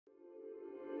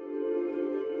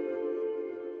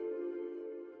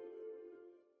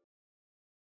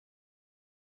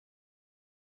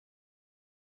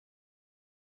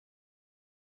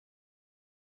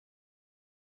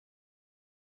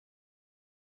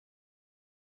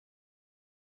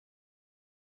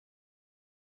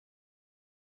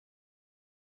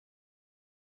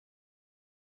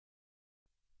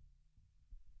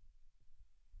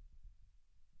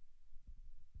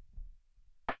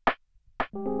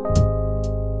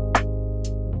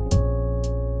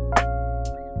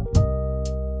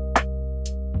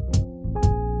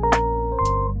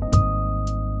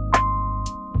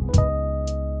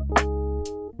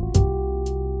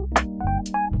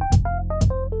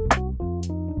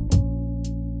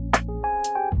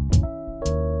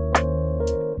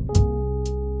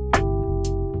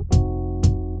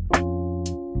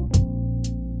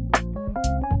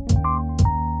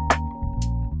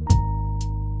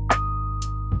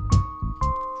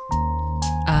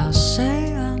I'll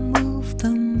say I'll move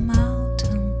the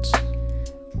mountains,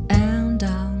 and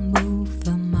I'll move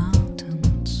the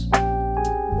mountains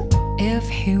if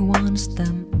he wants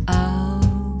them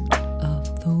out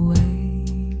of the way.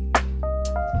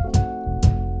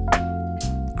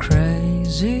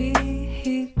 Crazy,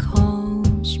 he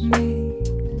calls me.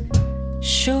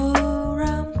 Sure,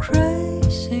 I'm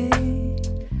crazy,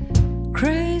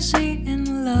 crazy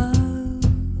in love,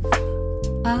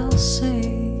 I'll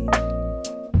say.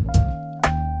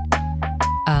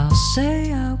 I'll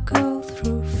say I'll go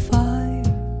through fire,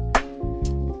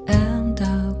 and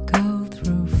I'll go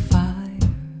through fire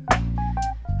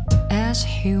as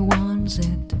he wants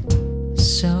it,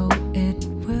 so it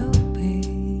will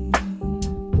be.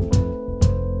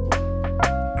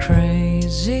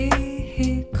 Crazy,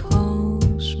 he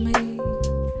calls me.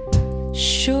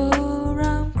 Sure,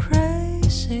 I'm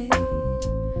crazy,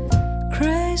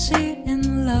 crazy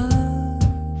in love,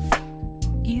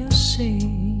 you see.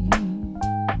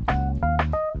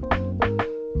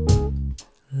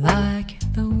 Like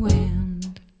the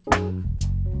wind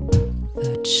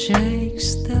that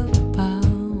shakes the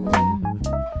bound,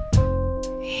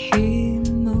 he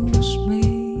moves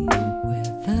me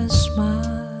with a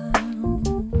smile.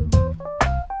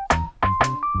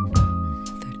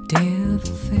 The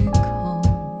difficult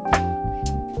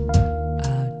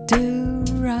I'll do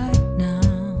right now,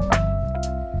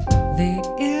 the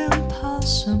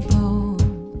impossible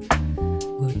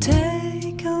will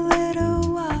take a little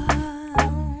while.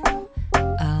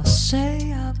 I'll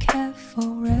say I'll care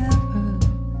forever,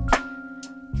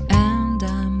 and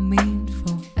I mean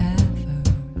forever,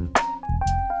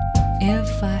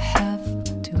 if I have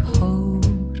to hold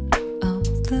up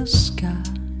the sky.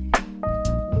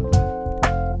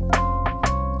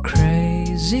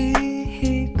 Crazy,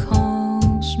 he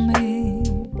calls me.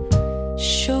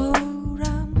 Sure,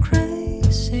 I'm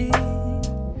crazy,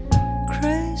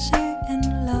 crazy in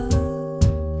love,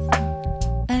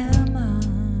 am I?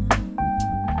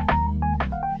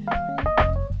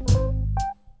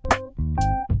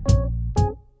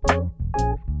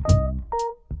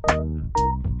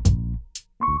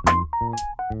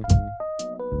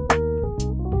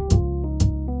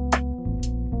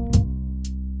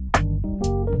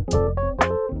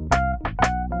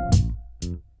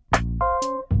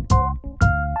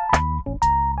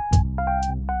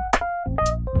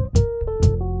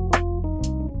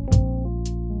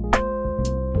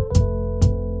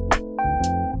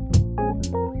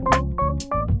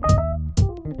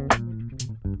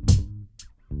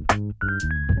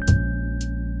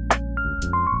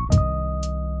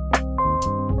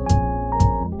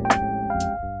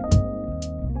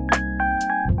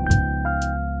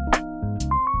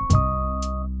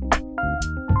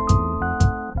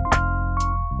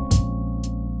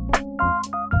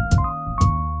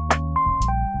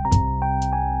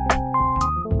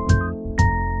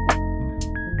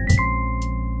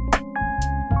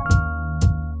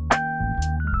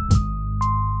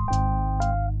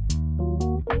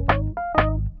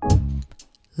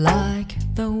 Like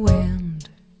the wind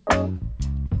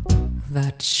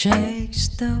that shakes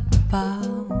the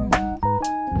bough,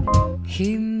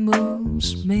 he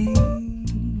moves me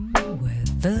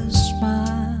with a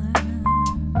smile.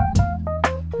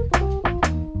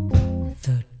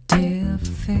 The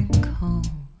difficult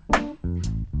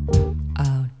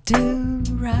I'll do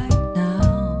right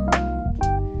now,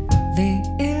 the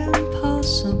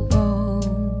impossible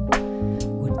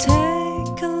will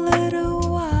take a little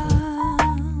while.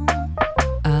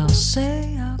 I'll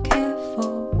say I'll care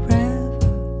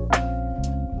forever,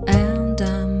 and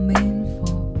I mean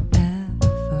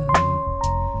forever,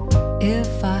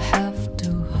 if I have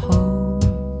to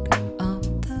hold up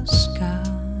the sky.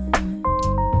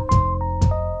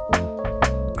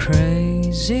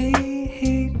 Crazy,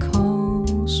 he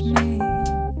calls me.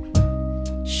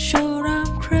 Sure,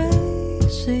 I'm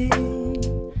crazy,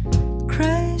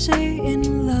 crazy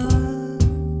in love,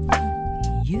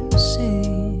 you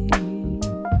see.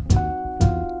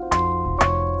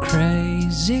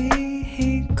 Crazy,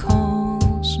 he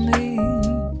calls me.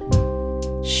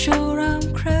 Sure,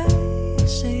 I'm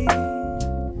crazy,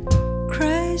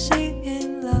 crazy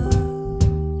in love,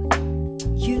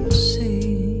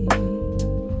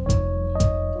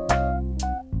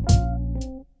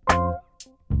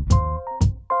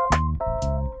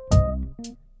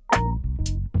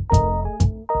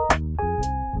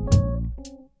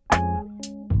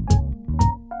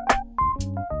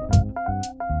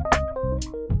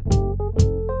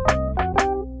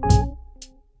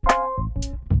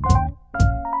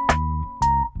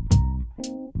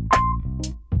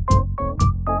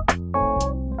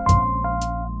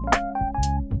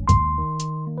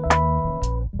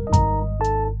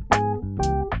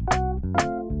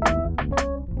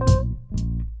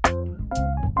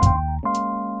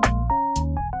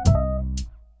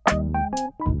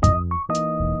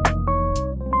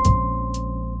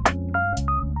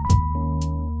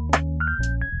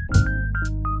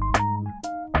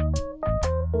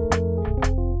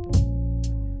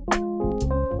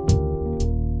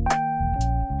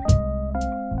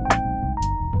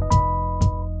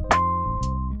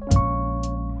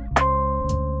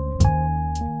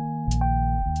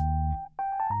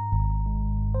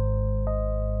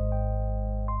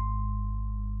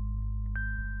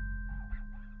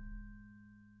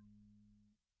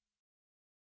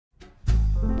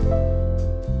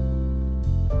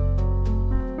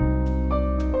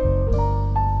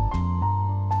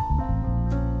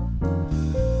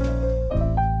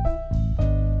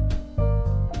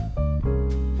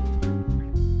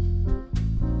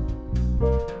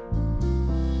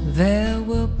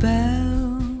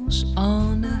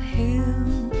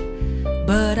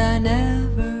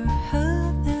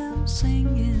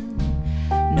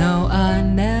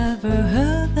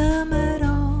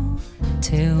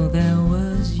 there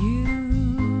was you.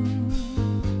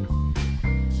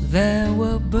 There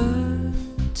were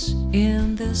birds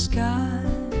in the sky,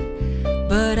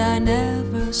 but I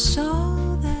never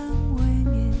saw them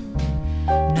winging.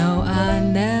 No, I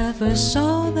never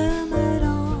saw them at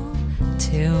all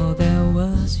till there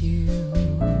was you.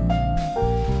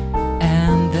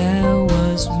 And there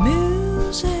was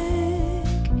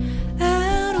music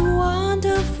and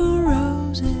wonderful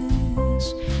roses.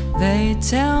 They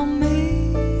tell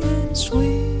me in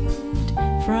sweet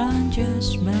frangers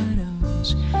meadows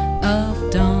of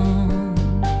dawn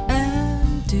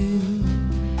and dew.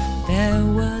 There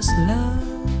was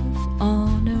love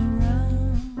on a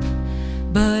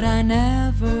run, but I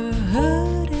never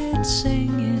heard it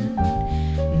singing.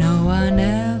 No, I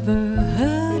never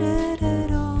heard it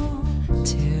at all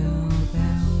till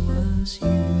there was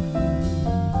you.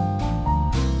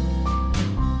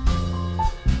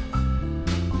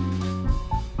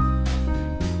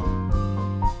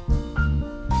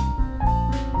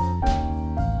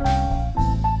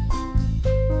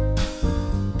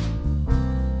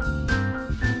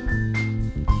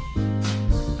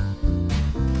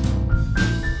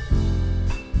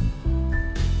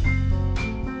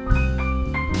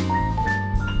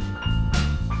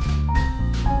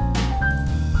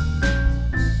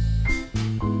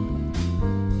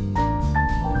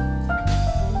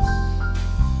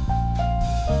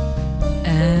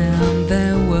 And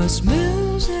there was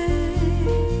music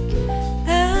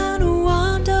and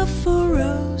wonderful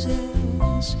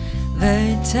roses.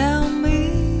 They tell me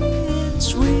in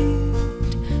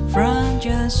sweet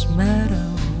frangers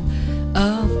meadow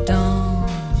of dawn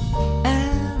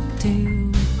and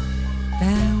dew.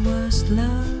 There was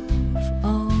love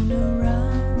on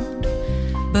around,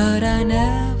 but I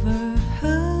never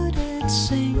heard it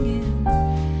singing.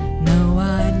 No,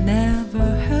 I never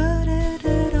heard it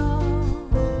at all.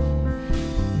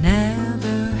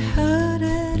 Never heard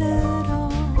it at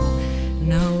all.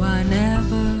 No, I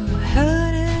never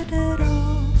heard it at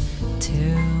all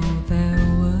till there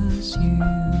was you.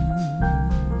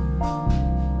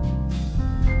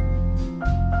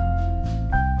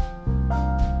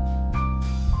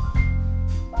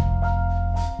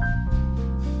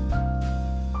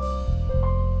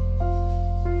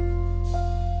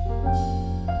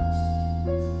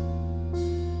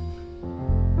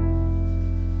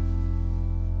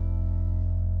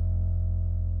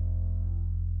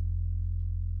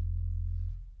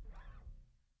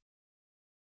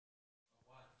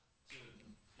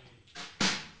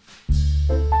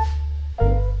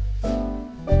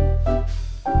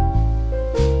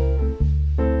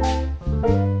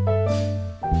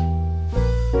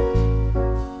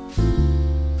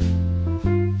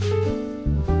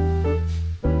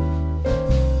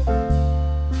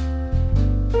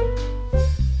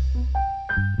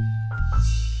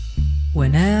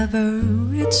 Whenever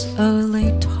it's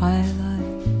early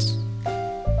twilight,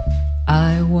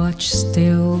 I watch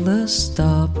still the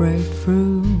star break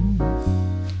through.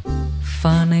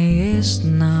 Funny, it's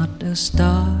not a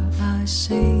star I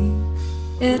see,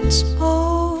 it's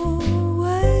always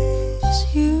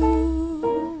you.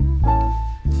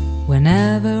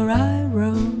 Whenever I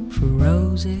roam through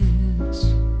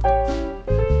roses,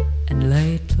 and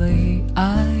lately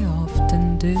I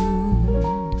often do.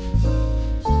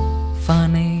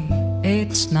 Funny,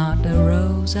 it's not a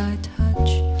rose I touch,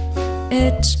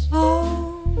 it's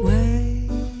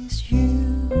always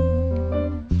you.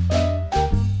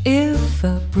 If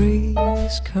a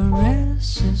breeze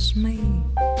caresses me,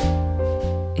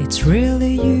 it's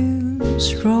really you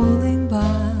strolling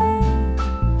by.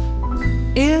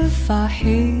 If I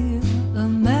hear a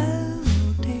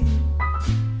melody,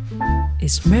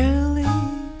 it's merely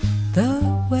the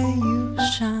way you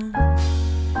shine.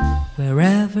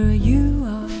 Wherever you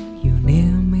are, you're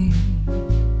near me.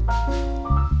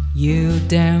 You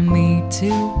dare me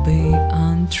to be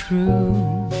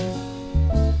untrue.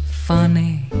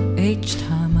 Funny, each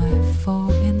time I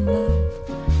fall in love,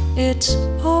 it's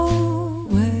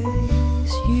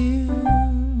always you.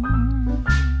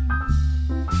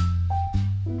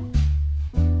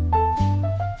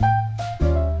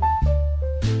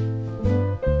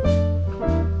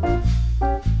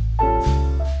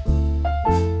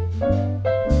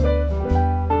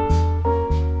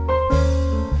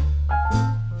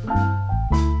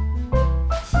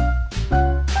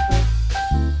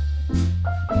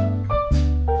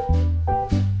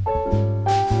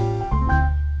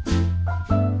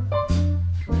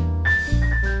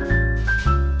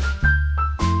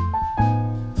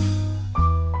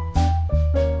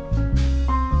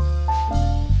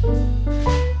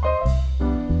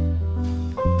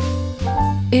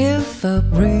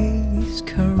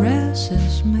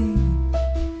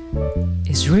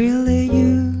 is really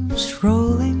you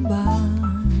strolling by.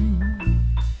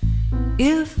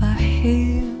 If I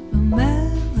hear a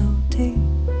melody,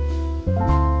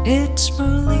 it's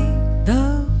merely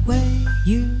the way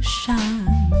you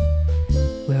shine.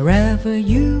 Wherever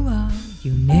you are,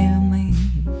 you near me.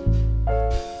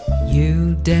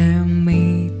 You dare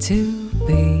me to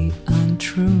be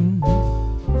untrue.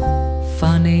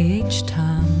 Funny, each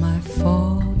time I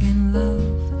fall in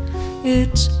love,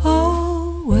 it's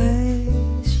always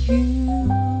you.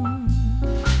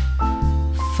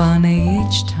 Funny,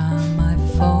 each time I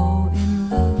fall in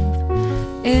love,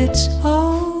 it's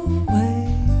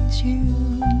always you.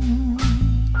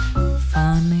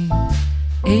 Funny,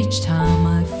 each time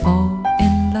I fall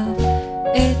in love,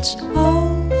 it's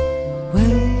always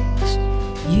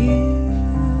you.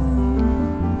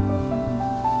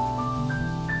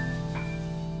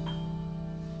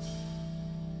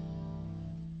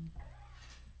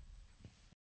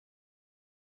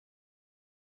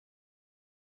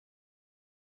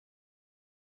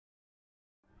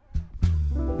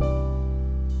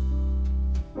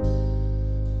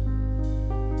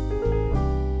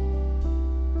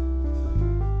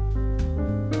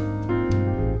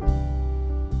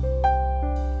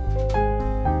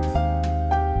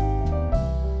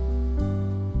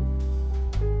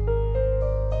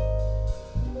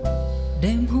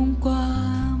 Đêm hôm qua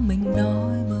mình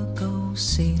nói mơ câu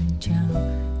xin chào.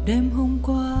 Đêm hôm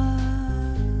qua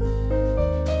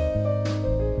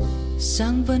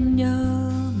sáng vẫn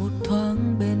nhớ một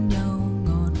thoáng bên nhau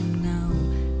ngọt ngào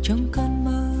trong cơn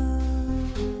mơ.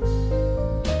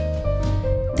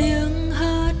 Tiếng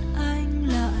hát anh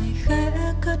lại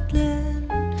khẽ cất lên,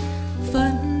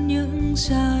 vẫn những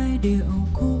giai điệu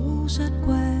cũ rất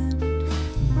quen.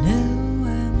 Nếu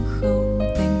em không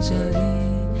tỉnh dậy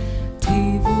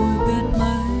thì vui biết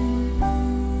mấy.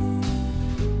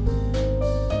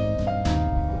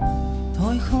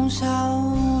 Thôi không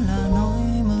sao, là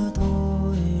nỗi mơ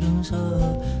thôi, đừng sợ,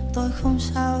 tôi không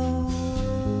sao.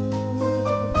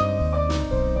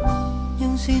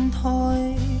 Nhưng xin thôi,